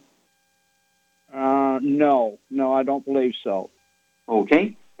fibrillation? No, I don't believe so.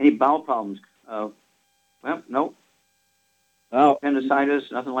 Okay. Any bowel problems? No. No. Appendicitis,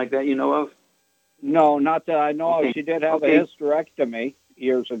 nothing like that you know of? No, not that I know of. She did have a hysterectomy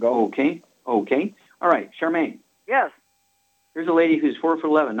years ago. Okay. All right, Charmaine. Yes. Here's a lady who's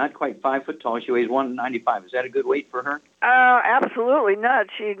 4'11", not quite 5 foot tall. She weighs 195. Is that a good weight for her? Absolutely not.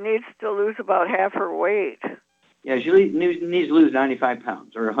 She needs to lose about half her weight. Yeah, she needs to lose 95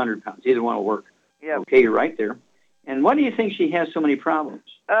 pounds or 100 pounds. Either one will work. Yep. Okay, you're right there. And why do you think she has so many problems?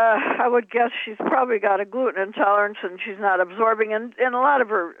 I would guess she's probably got a gluten intolerance, and she's not absorbing, and a lot of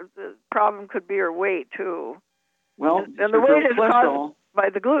her problem could be her weight, too. Well, and the weight is caused by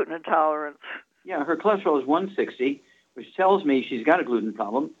the gluten intolerance. Yeah, her cholesterol is 160, which tells me she's got a gluten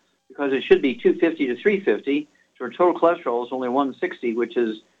problem, because it should be 250 to 350, so her total cholesterol is only 160, which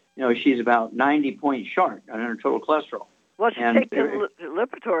is, she's about 90 points short on her total cholesterol. Well, she's taking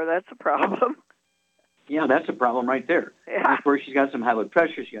Lipitor, that's a problem. Yeah, that's a problem right there. Yeah. And of course, she's got some high blood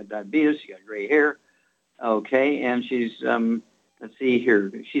pressure, she's got diabetes, she's got gray hair. Okay, and she's, let's see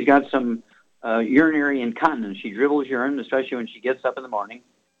here, she's got some urinary incontinence. She dribbles urine, especially when she gets up in the morning.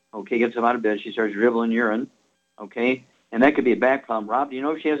 Okay, gets up out of bed, she starts dribbling urine. Okay, and that could be a back problem. Rob, do you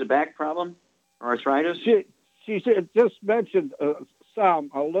know if she has a back problem or arthritis? She just mentioned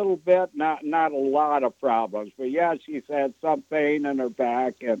a little bit, not a lot of problems. But yeah, she's had some pain in her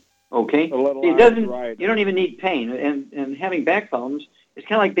back and okay. a little arthritis. You don't even need pain. And having back problems, it's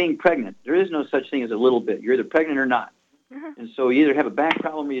kind of like being pregnant. There is no such thing as a little bit. You're either pregnant or not. And so you either have a back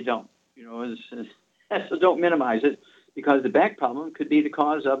problem or you don't. So don't minimize it, because the back problem could be the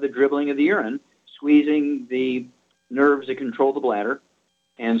cause of the dribbling of the urine, squeezing the nerves that control the bladder.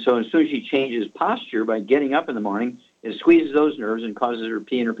 And so as soon as she changes posture by getting up in the morning, it squeezes those nerves and causes her to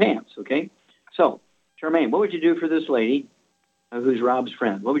pee in her pants, okay? So, Charmaine, what would you do for this lady who's Rob's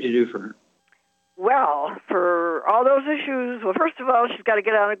friend? What would you do for her? Well, for all those issues, first of all, she's got to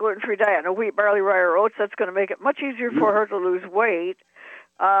get on a gluten-free diet. No wheat, barley, rye, or oats. That's going to make it much easier for her to lose weight.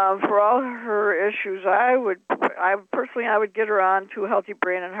 For all her issues, I would get her on 2 healthy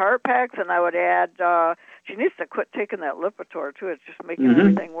brain and heart packs, and I would add, she needs to quit taking that Lipitor, too. It's just making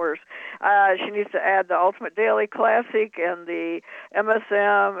everything worse. She needs to add the Ultimate Daily Classic and the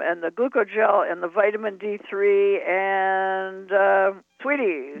MSM and the Glucogel and the vitamin D3 and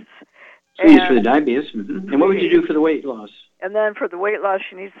Sweeties. Sweeties for the diabetes. And what would you do for the weight loss? And then for the weight loss,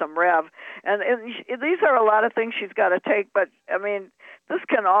 she needs some Rev. And these are a lot of things she's got to take, but, I mean, this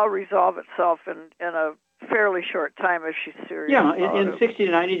can all resolve itself in a fairly short time if she's serious. Yeah, in 60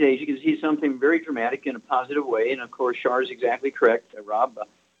 to 90 days, you can see something very dramatic in a positive way. And, of course, Char is exactly correct, Rob.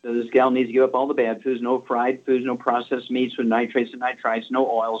 This gal needs to give up all the bad foods, no fried foods, no processed meats with nitrates and nitrites, no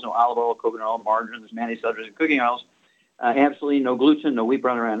oils, no olive oil, coconut oil, margarine, mayonnaise, sulfurs, and cooking oils. Absolutely no gluten, no wheat,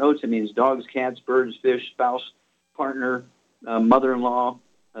 brown, or round oats. It means dogs, cats, birds, fish, spouse, partner, mother-in-law,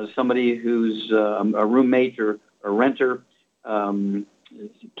 somebody who's a roommate or a renter,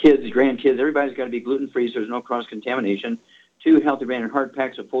 kids, grandkids. Everybody's got to be gluten-free so there's no cross-contamination. 2 healthy brain and heart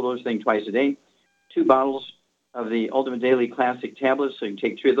packs of full dose thing twice a day. 2 bottles of the Ultimate Daily Classic tablets, so you can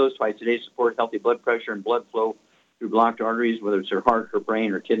take 3 of those twice a day to support healthy blood pressure and blood flow through blocked arteries, whether it's her heart, her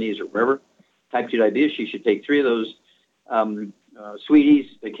brain, her kidneys, or wherever. Type 2 diabetes, she should take 3 of those Sweeties,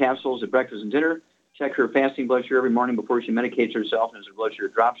 the capsules at breakfast and dinner. Check her fasting blood sugar every morning before she medicates herself, and as her blood sugar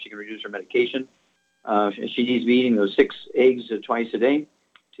drops, she can reduce her medication. She needs to be eating those 6 eggs twice a day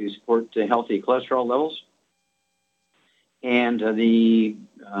to support healthy cholesterol levels. And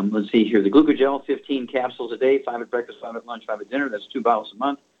let's see here, the Glucogel, 15 capsules a day, 5 at breakfast, 5 at lunch, 5 at dinner. That's 2 bottles a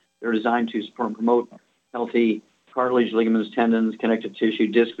month. They're designed to support and promote healthy cartilage, ligaments, tendons, connective tissue,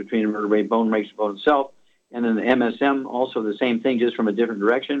 disc between the vertebrae, bone makes the bone itself. And then the MSM, also the same thing, just from a different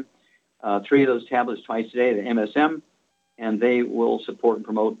direction. 3 of those tablets twice a day, the MSM, and they will support and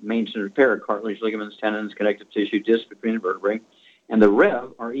promote maintenance and repair of cartilage, ligaments, tendons, connective tissue, disc between the vertebrae. And the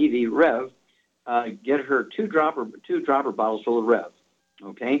Rev, or EV Rev, get her 2 dropper bottles full of Rev.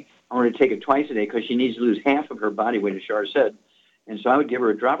 Okay, I want her to take it twice a day because she needs to lose half of her body weight, as Char said. And so I would give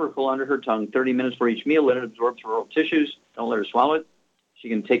her a dropper full under her tongue, 30 minutes for each meal. Let it absorb through oral tissues. Don't let her swallow it. She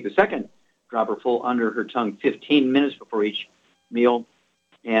can take the second dropper full under her tongue 15 minutes before each meal.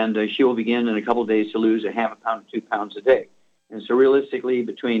 And she will begin in a couple of days to lose a half a pound to 2 pounds a day. And so realistically,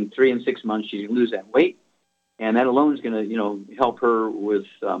 between 3 and 6 months, she can lose that weight. And that alone is going to, help her with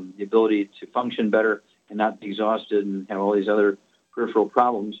the ability to function better and not be exhausted and have all these other peripheral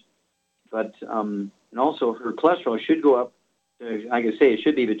problems. But and also her cholesterol should go up. Like I say, it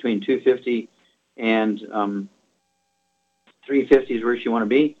should be between 250 and 350 is where she want to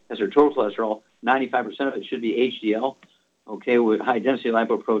be. That's her total cholesterol. 95% of it should be HDL, okay, with high-density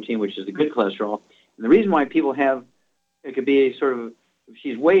lipoprotein, which is the good cholesterol. And the reason why people have, it could be a sort of,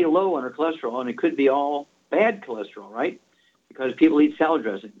 she's way low on her cholesterol, and it could be all bad cholesterol, right? Because people eat salad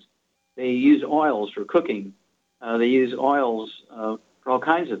dressings. They use oils for cooking. They use oils for all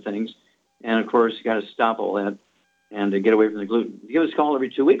kinds of things. And, of course, you got to stop all that and get away from the gluten. Give us a call every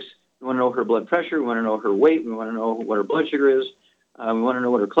 2 weeks. We want to know her blood pressure. We want to know her weight. We want to know what her blood sugar is. We want to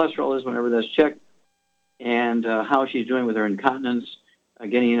know what her cholesterol is whenever that's checked, and how she's doing with her incontinence,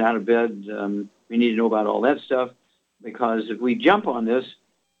 getting out of bed. We need to know about all that stuff, because if we jump on this,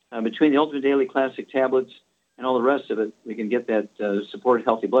 between the Ultimate Daily Classic tablets and all the rest of it, we can get that support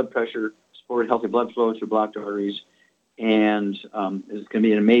healthy blood pressure, support healthy blood flow through blocked arteries, and it's going to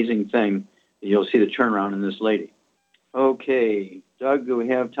be an amazing thing. You'll see the turnaround in this lady. Okay, Doug, do we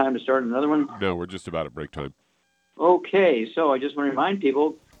have time to start another one? No, we're just about at break time. Okay, so I just want to remind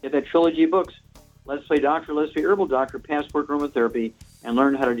people, get that trilogy of books, Let's Play Doctor, Let's Be Herbal Doctor, Passport Aromatherapy, and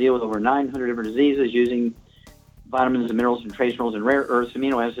learn how to deal with over 900 different diseases using vitamins and minerals and trace minerals and rare earths,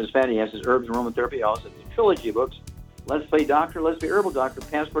 amino acids, fatty acids, herbs, and aromatherapy. Also, the trilogy of books, Let's Play Doctor, Let's Be Herbal Doctor,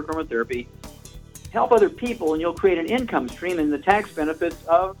 Passport Aromatherapy. Help other people, and you'll create an income stream and the tax benefits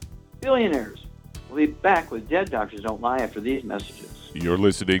of billionaires. We'll be back with Dead Doctors Don't Lie after these messages. You're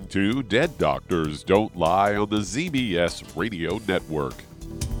listening to Dead Doctors Don't Lie on the ZBS Radio Network.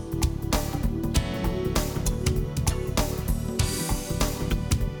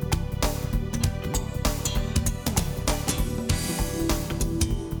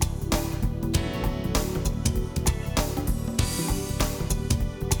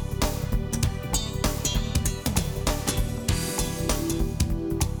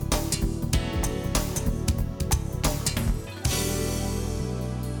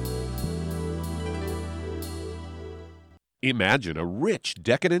 Imagine a rich,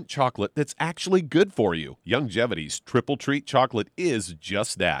 decadent chocolate that's actually good for you. Youngevity's Triple Treat chocolate is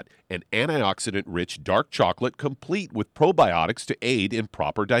just that, an antioxidant-rich dark chocolate complete with probiotics to aid in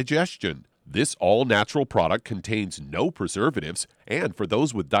proper digestion. This all-natural product contains no preservatives, and for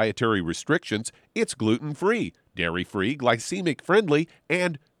those with dietary restrictions, it's gluten-free, dairy-free, glycemic-friendly,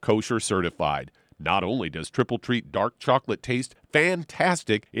 and kosher certified. Not only does Triple Treat dark chocolate taste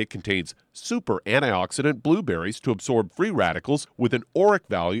fantastic, it contains super antioxidant blueberries to absorb free radicals with an ORAC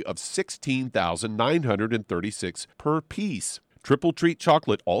value of 16,936 per piece. Triple Treat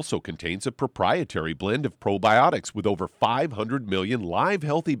chocolate also contains a proprietary blend of probiotics with over 500 million live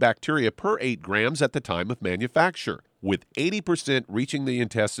healthy bacteria per 8 grams at the time of manufacture. with 80% reaching the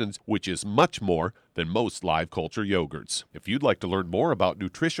intestines, which is much more than most live culture yogurts. If you'd like to learn more about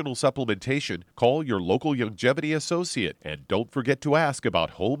nutritional supplementation, call your local Youngevity associate, and don't forget to ask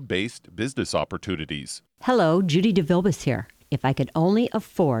about home-based business opportunities. Hello, Judy DeVilbus here. If I could only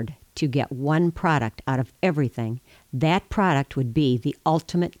afford to get one product out of everything, that product would be the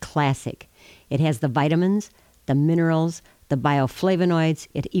Ultimate Classic. It has the vitamins, the minerals, the bioflavonoids.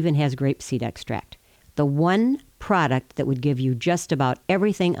 It even has grapeseed extract. The one product that would give you just about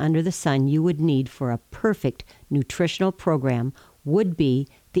everything under the sun you would need for a perfect nutritional program would be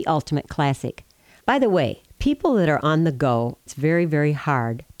the Ultimate Classic. By the way, people that are on the go, it's very, very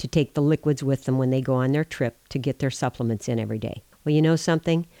hard to take the liquids with them when they go on their trip to get their supplements in every day. Well, you know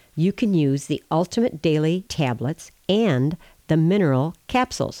something? You can use the Ultimate Daily tablets and the mineral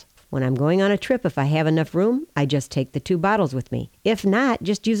capsules. When I'm going on a trip, if I have enough room, I just take the 2 bottles with me. If not,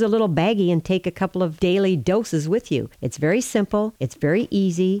 just use a little baggie and take a couple of daily doses with you. It's very simple. It's very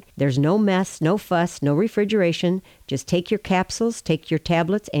easy. There's no mess, no fuss, no refrigeration. Just take your capsules, take your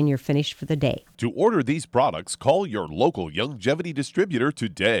tablets, and you're finished for the day. To order these products, call your local Youngevity distributor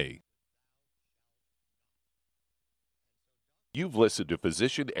today. You've listened to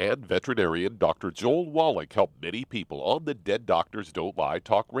physician and veterinarian Dr. Joel Wallach help many people on the Dead Doctors Don't Lie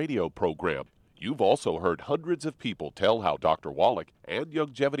talk radio program. You've also heard hundreds of people tell how Dr. Wallach and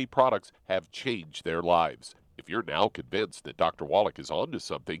Youngevity products have changed their lives. If you're now convinced that Dr. Wallach is onto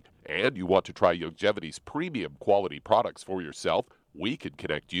something and you want to try Youngevity's premium quality products for yourself, we can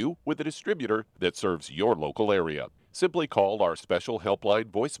connect you with a distributor that serves your local area. Simply call our special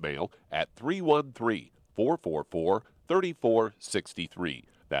helpline voicemail at 313-444-3463.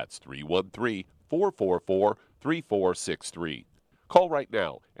 That's 313-444-3463. Call right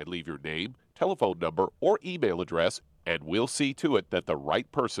now and leave your name, telephone number, or email address, and we'll see to it that the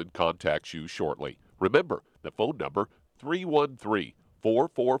right person contacts you shortly. Remember, the phone number,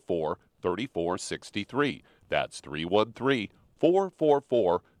 313-444-3463. That's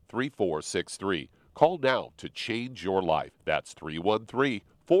 313-444-3463. Call now to change your life. That's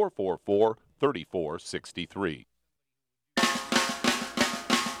 313-444-3463.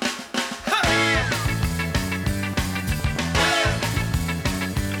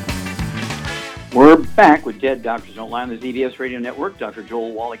 We're back with Dead Doctors Don't Lie on the ZBS Radio Network. Dr.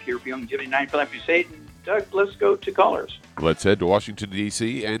 Joel Wallach here for Youngevity 9 for Life Crusade. Doug, let's go to callers. Let's head to Washington,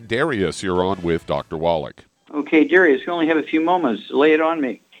 D.C., and Darius, you're on with Dr. Wallach. Okay, Darius, we only have a few moments. Lay it on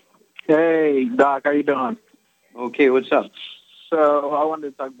me. Hey, Doc, how you doing? Okay, what's up? So I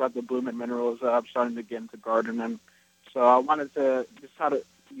wanted to talk about the blooming minerals. I'm starting to get into gardening. So I wanted to just how to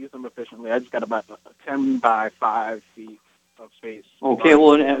use them efficiently. I just got about 10 by 5 feet of space. Okay,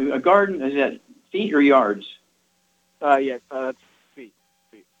 well, a garden, is that feet or yards? Yes, feet.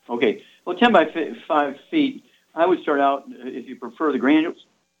 Okay, well, 10 by 5 feet, I would start out, if you prefer the granules,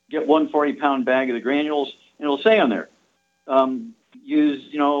 get 1 40-pound bag of the granules, and it'll say on there, use,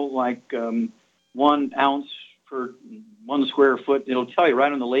 1 ounce per 1 square foot. It'll tell you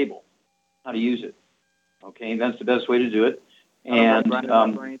right on the label how to use it. Okay, that's the best way to do it. And grind it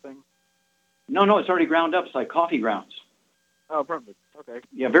up or anything? No, it's already ground up. It's like coffee grounds. Oh, perfect. Okay.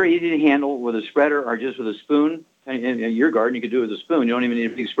 Yeah, very easy to handle with a spreader or just with a spoon. In your garden, you could do it with a spoon. You don't even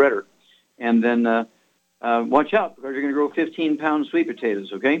need a big spreader. And then watch out, because you're going to grow 15-pound sweet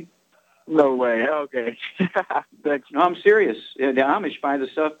potatoes, okay? No way. Okay. No, I'm serious. The Amish buy the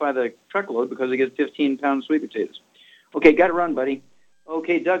stuff by the truckload because they get 15-pound sweet potatoes. Okay, got to run, buddy.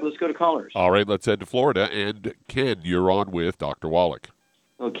 Okay, Doug, let's go to callers. All right, let's head to Florida. And Ken, you're on with Dr. Wallach.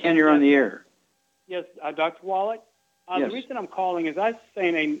 Well, Ken, you're on the air. Yes, Dr. Wallach. Yes. The reason I'm calling is I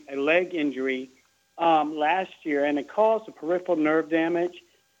sustained a leg injury last year, and it caused a peripheral nerve damage.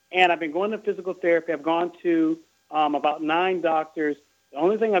 And I've been going to physical therapy. I've gone to about 9 doctors. The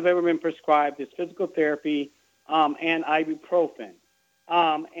only thing I've ever been prescribed is physical therapy and ibuprofen.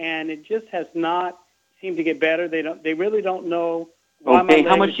 And it just has not seemed to get better. They really don't know why my Okay,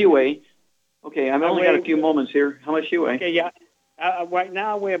 how leg much do you weigh? Okay, I've only got a few moments here. How much do you weigh? Okay, yeah. Right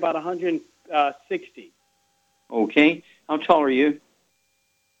now I weigh about 160. Okay. How tall are you?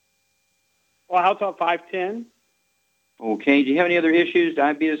 Well, how tall? 5'10". Okay. Do you have any other issues?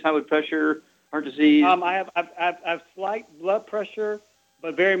 Diabetes, high blood pressure, heart disease? I have slight blood pressure,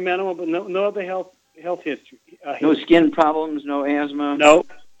 but very minimal. But no other health history. No skin problems, no asthma.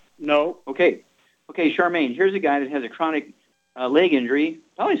 No. Okay. Charmaine, here's a guy that has a chronic leg injury,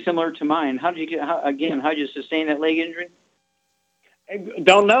 probably similar to mine. How did you sustain that leg injury? I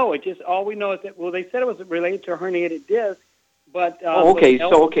don't know. It just all we know is that they said it was related to a herniated disc, but So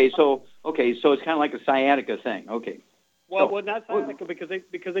it's kind of like a sciatica thing. Okay. Well, not sciatica because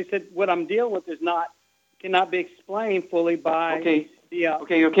they said what I'm dealing with is not cannot be explained fully by the...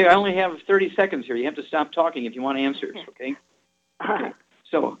 Okay. I only have 30 seconds here. You have to stop talking if you want answers, okay? Okay.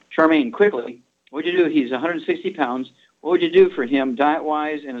 So, Charmaine, quickly, what would you do? He's 160 pounds. What would you do for him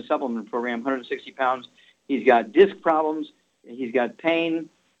diet-wise in a supplement program, 160 pounds? He's got disc problems. He's got pain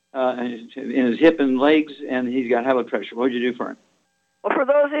in his hip and legs, and he's got high blood pressure. What would you do for him? Well, for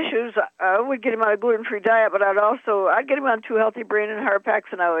those issues, I would get him on a gluten-free diet, but I'd get him on 2 healthy brain and heart packs,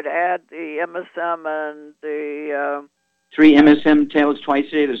 and I would add the MSM and the... 3 MSM tablets twice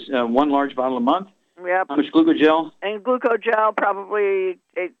a day. There's 1 large bottle a month. Yep. How much glucogel? And glucogel, probably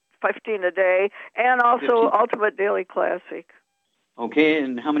 15 a day, and also 15. Ultimate Daily Classic. Okay,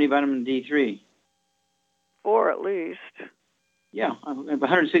 and how many vitamin D3? 4 at least. Yeah,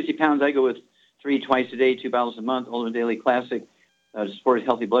 160 pounds, I go with 3 twice a day, 2 bottles a month, Ultimate Daily Classic. To support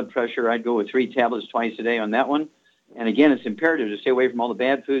healthy blood pressure, I'd go with 3 tablets twice a day on that one. And again, it's imperative to stay away from all the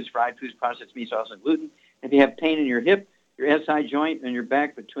bad foods, fried foods, processed meat, sauce, and gluten. If you have pain in your hip, your SI joint, and your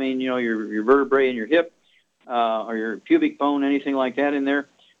back between, your vertebrae and your hip, or your pubic bone, anything like that in there,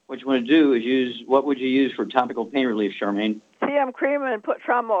 what you want to do is what would you use for topical pain relief, Charmaine? CM cream and put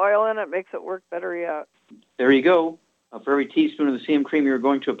trauma oil in it, makes it work better yet. There you go. For every teaspoon of the CM cream you're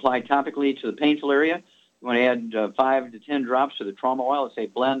going to apply topically to the painful area, you want to add 5 to 10 drops of the trauma oil. It's a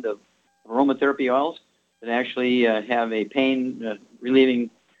blend of aromatherapy oils that actually have a pain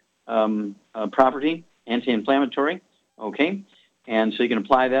relieving property, anti-inflammatory. Okay, and so you can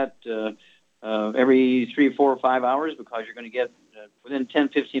apply that every 3, 4, or 5 hours because you're going to get within 10,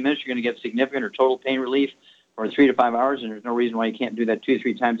 15 minutes you're going to get significant or total pain relief for 3 to 5 hours, and there's no reason why you can't do that 2 or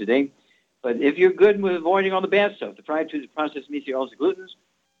 3 times a day. But if you're good with avoiding all the bad stuff, the fried foods, processed meats, the oils, the glutens,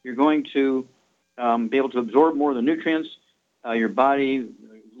 you're going to be able to absorb more of the nutrients. Your body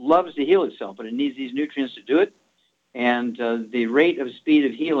loves to heal itself, but it needs these nutrients to do it. And the rate of speed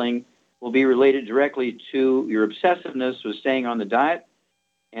of healing will be related directly to your obsessiveness with staying on the diet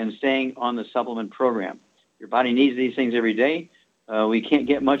and staying on the supplement program. Your body needs these things every day. We can't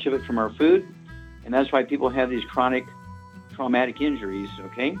get much of it from our food, and that's why people have these chronic traumatic injuries,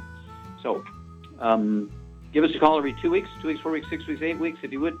 okay? So give us a call every 2 weeks, 2 weeks, 4 weeks, 6 weeks, 8 weeks.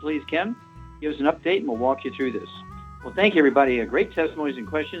 If you would, please, Ken. Give us an update, and we'll walk you through this. Well, thank you, everybody. Great testimonies and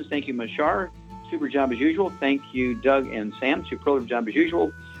questions. Thank you, Mashar. Super job as usual. Thank you, Doug and Sam. Superlative job as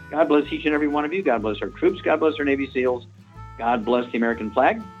usual. God bless each and every one of you. God bless our troops. God bless our Navy SEALs. God bless the American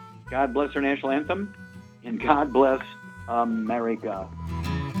flag. God bless our national anthem. And God bless America.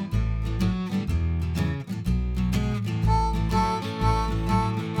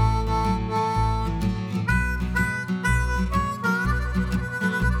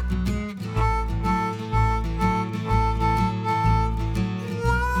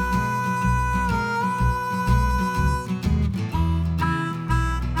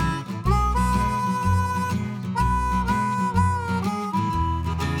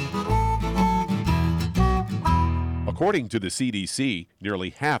 According to the CDC, nearly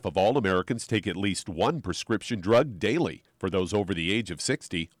half of all Americans take at least one prescription drug daily. For those over the age of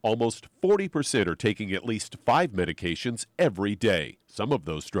 60, almost 40% are taking at least 5 medications every day. Some of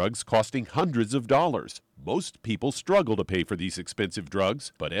those drugs costing hundreds of dollars. Most people struggle to pay for these expensive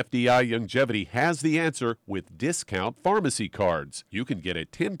drugs, but FDI Longevity has the answer with discount pharmacy cards. You can get a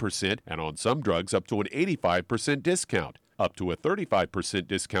 10% and on some drugs up to an 85% discount. Up to a 35%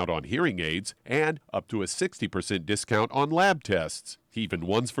 discount on hearing aids, and up to a 60% discount on lab tests, even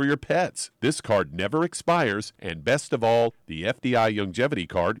ones for your pets. This card never expires, and best of all, the FDI Longevity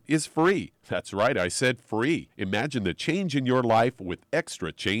card is free. That's right, I said free. Imagine the change in your life with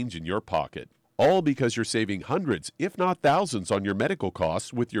extra change in your pocket. All because you're saving hundreds, if not thousands, on your medical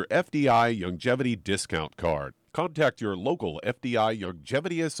costs with your FDI Longevity discount card. Contact your local FDI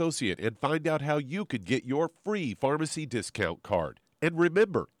Longevity associate and find out how you could get your free pharmacy discount card. And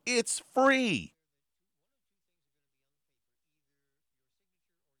remember, it's free!